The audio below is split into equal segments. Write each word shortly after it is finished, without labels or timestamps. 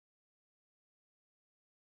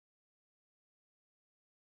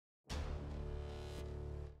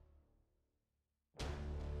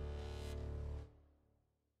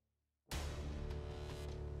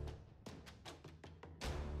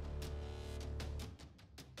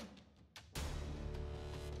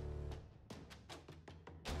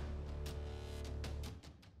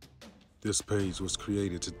This page was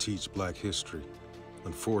created to teach Black history.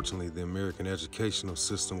 Unfortunately, the American educational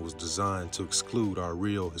system was designed to exclude our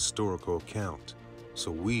real historical account,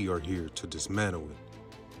 so we are here to dismantle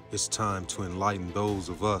it. It's time to enlighten those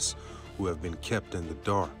of us who have been kept in the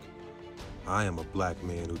dark. I am a Black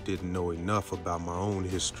man who didn't know enough about my own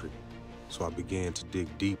history, so I began to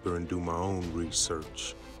dig deeper and do my own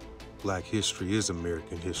research. Black history is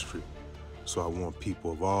American history, so I want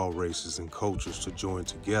people of all races and cultures to join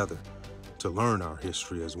together to learn our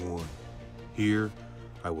history as one. Here,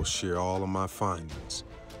 I will share all of my findings.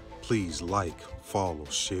 Please like, follow,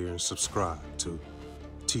 share, and subscribe to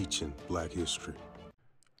Teaching Black History.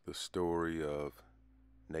 The story of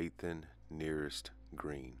Nathan Nearest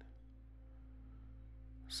Green.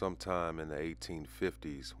 Sometime in the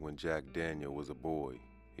 1850s, when Jack Daniel was a boy,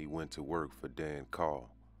 he went to work for Dan Call,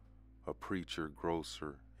 a preacher,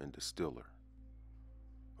 grocer, and distiller.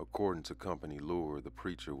 According to company lore, the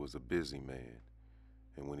preacher was a busy man,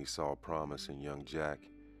 and when he saw promise in young Jack,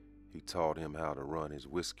 he taught him how to run his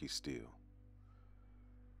whiskey still.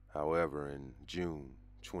 However, in June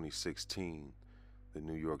 2016, the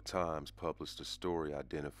New York Times published a story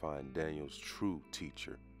identifying Daniel's true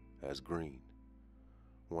teacher as Green,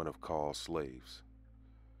 one of Call's slaves.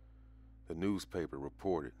 The newspaper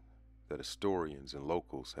reported that historians and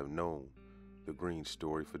locals have known the Green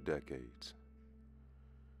story for decades.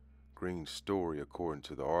 Green's story, according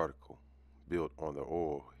to the article, built on the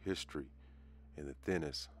oral history and the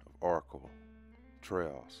thinnest of archival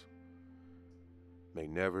trails, may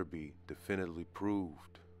never be definitively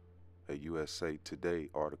proved. A USA Today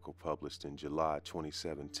article published in July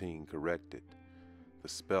 2017 corrected the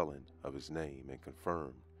spelling of his name and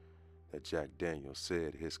confirmed that Jack Daniel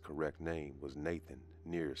said his correct name was Nathan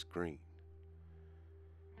Nearest Green.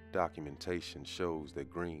 Documentation shows that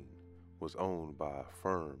Green was owned by a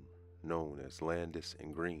firm known as Landis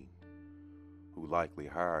and Green, who likely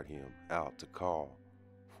hired him out to Call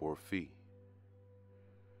for a fee.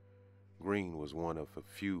 Green was one of a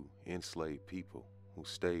few enslaved people who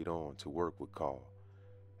stayed on to work with Call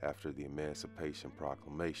after the Emancipation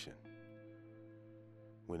Proclamation.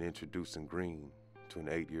 When introducing Green to an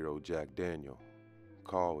 8-year-old Jack Daniel,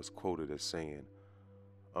 Call is quoted as saying,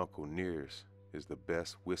 "Uncle Nearest is the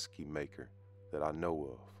best whiskey maker that I know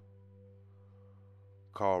of."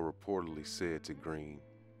 Call reportedly said to Green,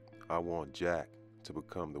 "I want Jack to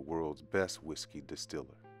become the world's best whiskey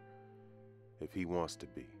distiller. If he wants to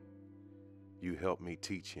be, you help me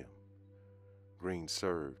teach him." Green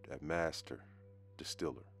served as master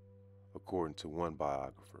distiller, according to one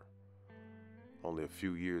biographer. Only a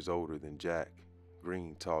few years older than Jack,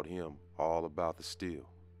 Green taught him all about the still.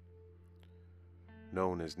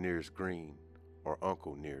 Known as Nearest Green, or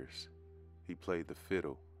Uncle Nearest, he played the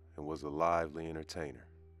fiddle and was a lively entertainer.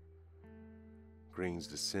 Green's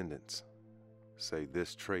descendants say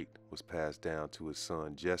this trait was passed down to his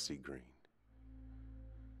son Jesse Green.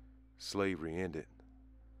 Slavery ended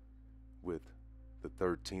with the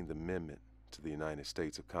 13th Amendment to the United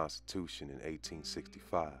States Constitution in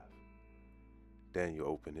 1865. Daniel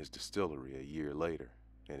opened his distillery a year later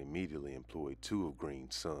and immediately employed 2 of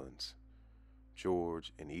Green's sons,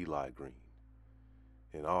 George and Eli Green.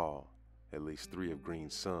 In all, at least 3 of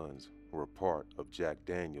Green's sons were a part of Jack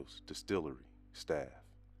Daniel's distillery staff.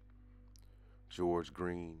 George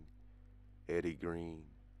Green, Eddie Green,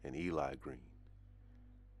 and Eli Green.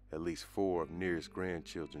 At least 4 of Nearest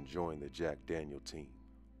grandchildren joined the Jack Daniel team: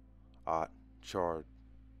 Ott, Chard,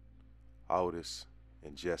 Otis,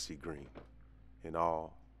 and Jesse Green. In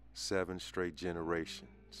all, 7 straight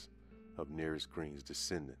generations of Nearest Green's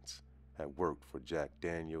descendants had worked for Jack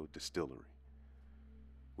Daniel Distillery,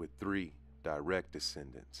 with 3 direct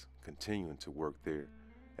descendants continuing to work there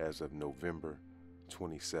as of November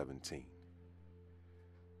 2017.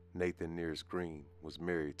 Nathan Nearest Green was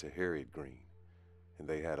married to Harriet Green, and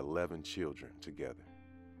they had 11 children together,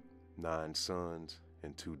 9 sons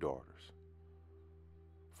and 2 daughters.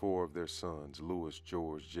 4 of their sons, Louis,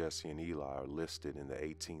 George, Jesse, and Eli, are listed in the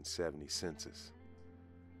 1870 census.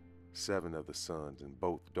 7 of the sons and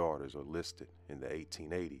both daughters are listed in the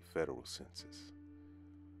 1880 federal census.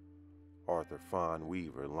 Arthur Fawn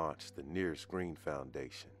Weaver launched the Nearest Green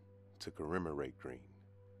Foundation to commemorate Green.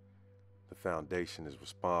 The foundation is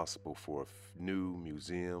responsible for a new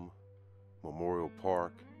museum, memorial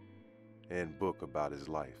park, and book about his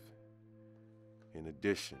life. In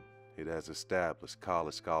addition, it has established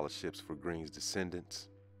college scholarships for Green's descendants.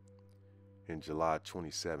 In July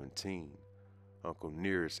 2017, Uncle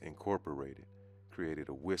Nearest Incorporated created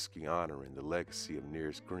a whiskey honoring the legacy of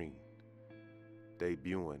Nearest Green,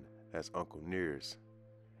 debuting as Uncle Nearest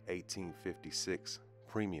 1856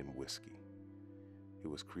 Premium Whiskey. It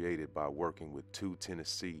was created by working with 2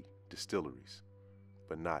 Tennessee distilleries,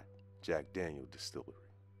 but not Jack Daniel Distillery.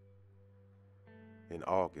 In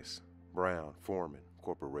August, Brown-Forman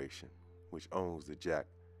Corporation, which owns the Jack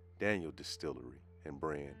Daniel Distillery and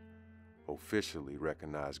brand, officially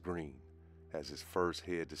recognized Green as his first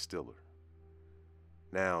head distiller,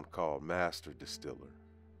 now called Master Distiller,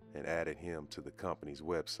 and added him to the company's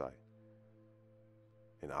website.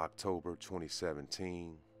 In October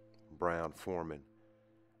 2017, Brown-Forman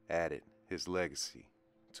added his legacy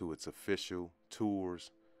to its official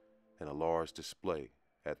tours and a large display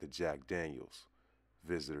at the Jack Daniels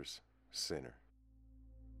Visitors Center.